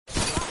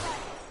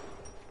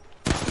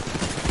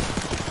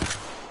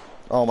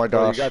Oh my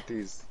Bro, gosh. you got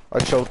these. I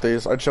choked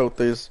these. I choked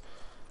these.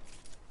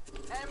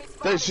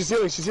 Hey, she's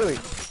healing. She's healing.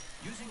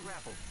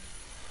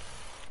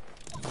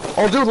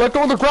 Oh, dude, let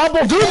go of the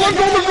grapple! Dude, let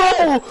go of the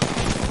grapple!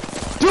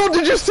 Dude,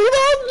 did you see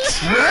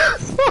that?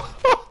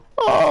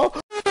 Oh.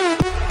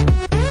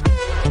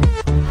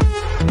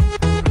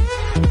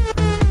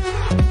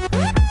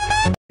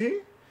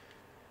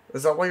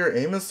 Is that why your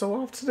aim is so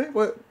off today?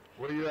 What?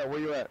 Where you at? Where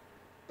you at?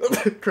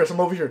 Chris,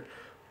 I'm over here.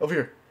 Over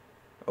here.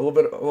 A little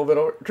bit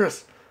over.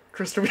 Chris,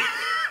 to me.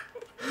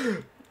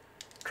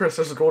 Chris,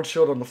 there's a gold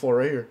shield on the floor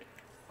right here.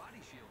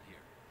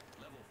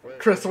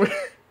 Chris, wait.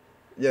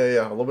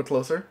 Yeah, a little bit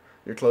closer.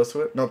 You're close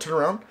to it. No, turn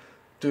around.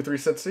 Do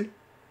 360.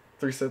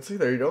 360.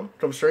 There you go.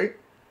 Come straight.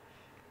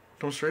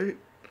 Come straight.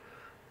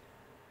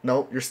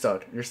 No, you're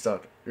stuck. You're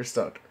stuck. You're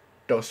stuck.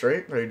 Go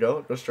straight. There you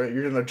go. Go straight.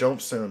 You're gonna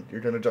jump soon.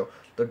 You're gonna jump.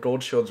 The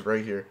gold shield's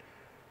right here.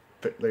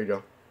 There you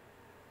go.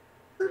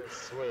 I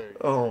swear.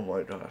 Oh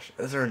my gosh.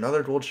 Is there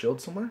another gold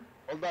shield somewhere?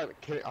 Hold on.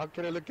 How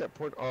can I look at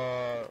point?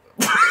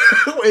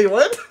 Wait,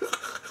 what?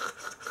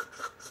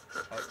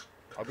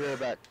 I'll be right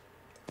back.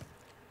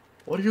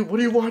 What are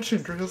you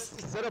watching, Chris?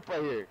 This is set up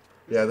right here.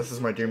 Yeah, this is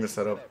my gaming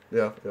setup.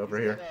 Yeah,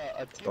 right here.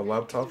 The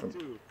laptop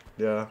and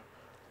yeah.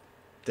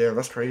 Damn,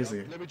 that's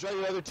crazy. Let me try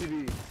your other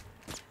TV.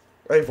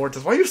 Hey,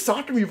 Vortex, why are you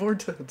stalking me,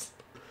 Vortex?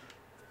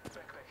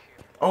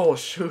 Oh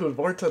shoot,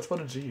 Vortex, what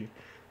a G.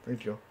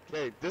 Thank you.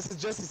 Okay, this is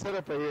just the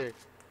setup right here.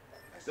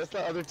 That's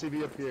the other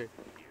TV up here.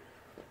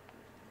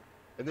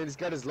 And then he's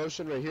got his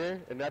lotion right here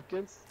and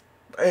napkins.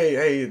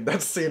 Hey,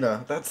 that's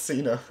Cena. That's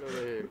Cena.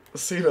 Right,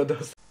 Cena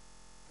does.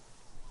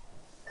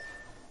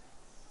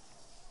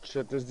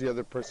 shit, there's the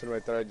other person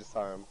right there. I just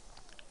saw him.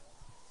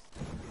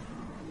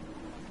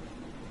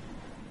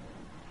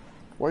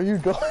 Where are you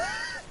going?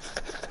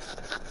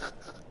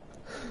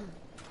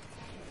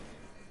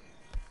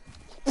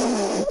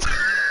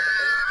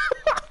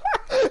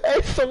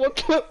 Hey, someone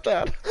clip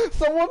that.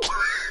 Someone.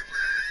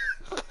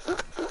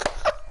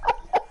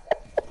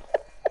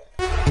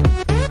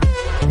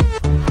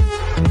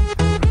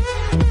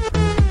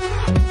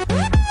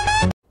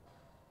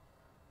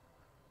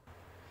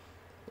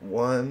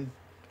 One,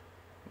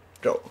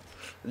 go.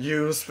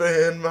 You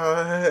spin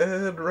my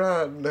head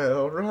right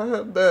now,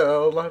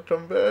 like a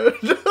bird.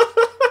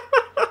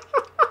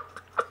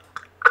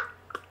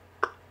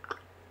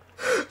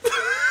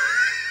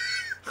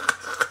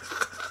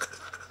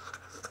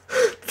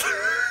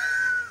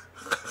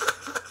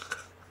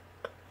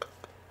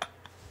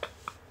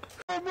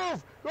 Don't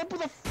move! Open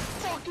the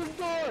fucking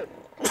door!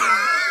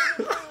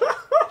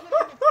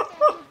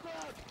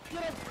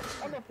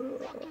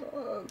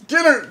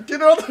 Get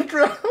her on the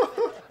ground!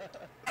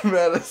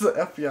 Man, it's the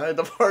FBI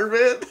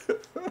department.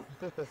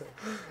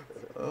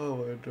 Oh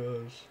my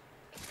gosh.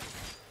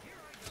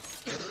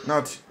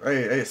 No,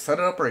 hey, set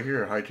it up right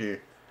here, high T.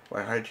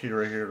 Like high T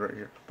right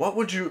here. What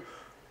would you,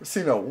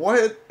 Cena?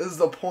 What is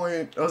the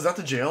point? Oh, is that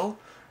the jail?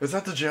 Is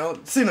that the jail?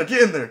 Cena,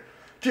 get in there.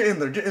 Get in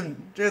the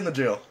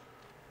jail.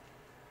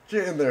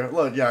 Get in there.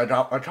 Look, yeah,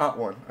 I caught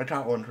one,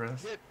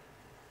 Chris.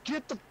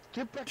 Get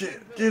back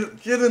in there.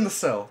 Get in the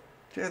cell.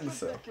 Get in the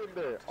cell. Back in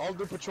there. I'll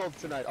do patrol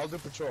tonight. I'll do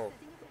patrol.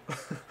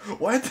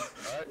 What?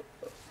 Alright.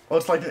 Oh,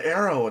 it's like an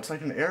arrow. It's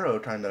like an arrow,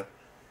 kinda.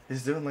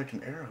 He's doing like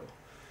an arrow.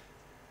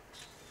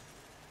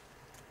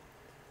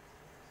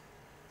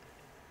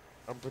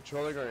 I'm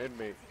patrolling our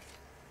inmate.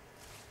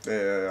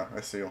 Yeah,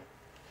 I see you.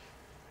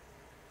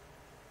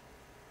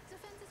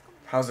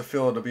 How's it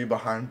feel to be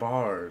behind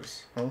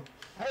bars, huh?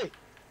 Hey!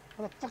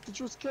 How the fuck did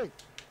you escape?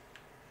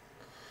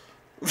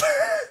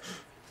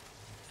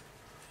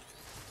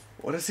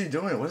 What is he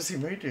doing? What is he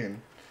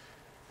making?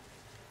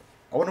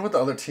 I wonder what the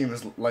other team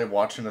is like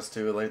watching us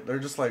do. Like, they're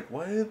just like,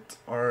 what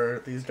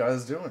are these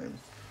guys doing?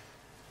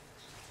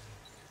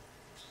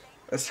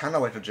 It's kind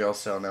of like a jail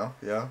cell now,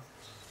 yeah?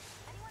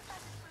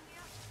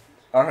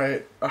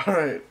 Alright.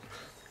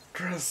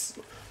 Chris,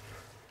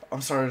 I'm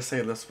sorry to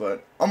say this,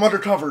 but I'm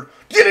undercover.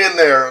 Get in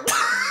there!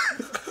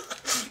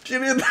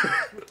 Get in there!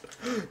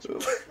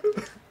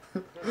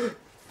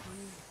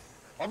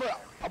 I'm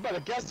about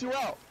to gas you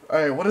out.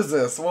 Hey, what is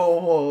this?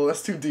 Whoa,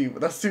 that's too deep.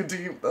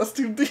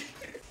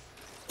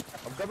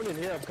 I'm coming in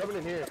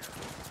here.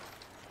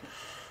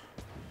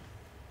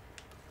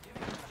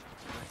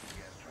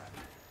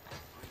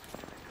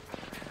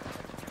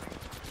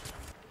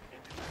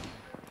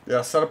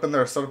 Yeah, set up in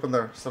there.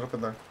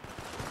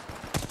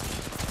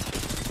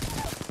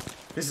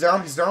 He's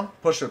down.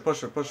 Push it.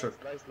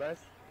 Nice.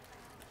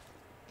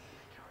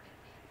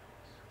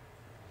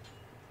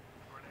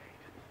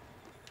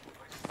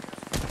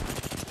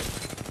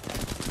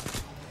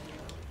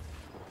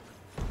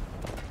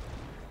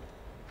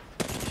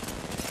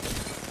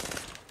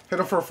 Hit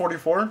him for a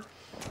 44.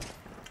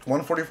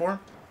 144.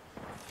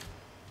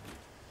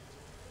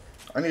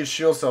 I need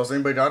shield cells.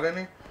 Anybody got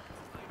any?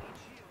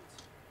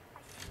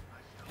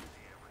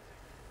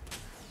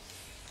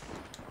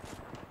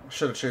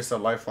 Should have chased that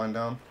lifeline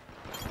down.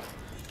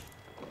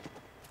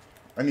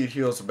 I need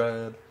heals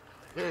bad.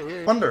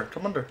 Here.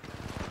 Come under.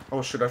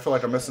 Oh shoot, I feel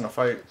like I'm missing a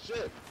fight.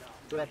 Shit.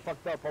 Dude, I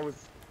fucked up.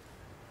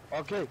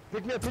 Okay,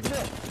 pick me up.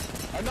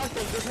 I knocked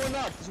him. There's one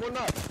knock. There's one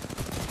knock.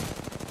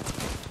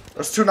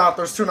 There's two not.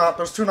 There's two not.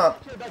 There's two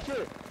not. Back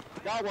here.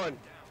 Got one.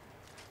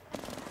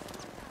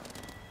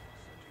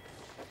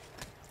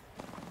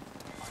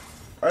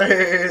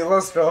 Hey,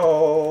 let's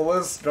go.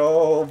 Let's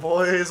go,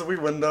 boys. We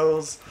win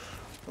those.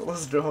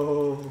 Let's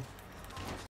go.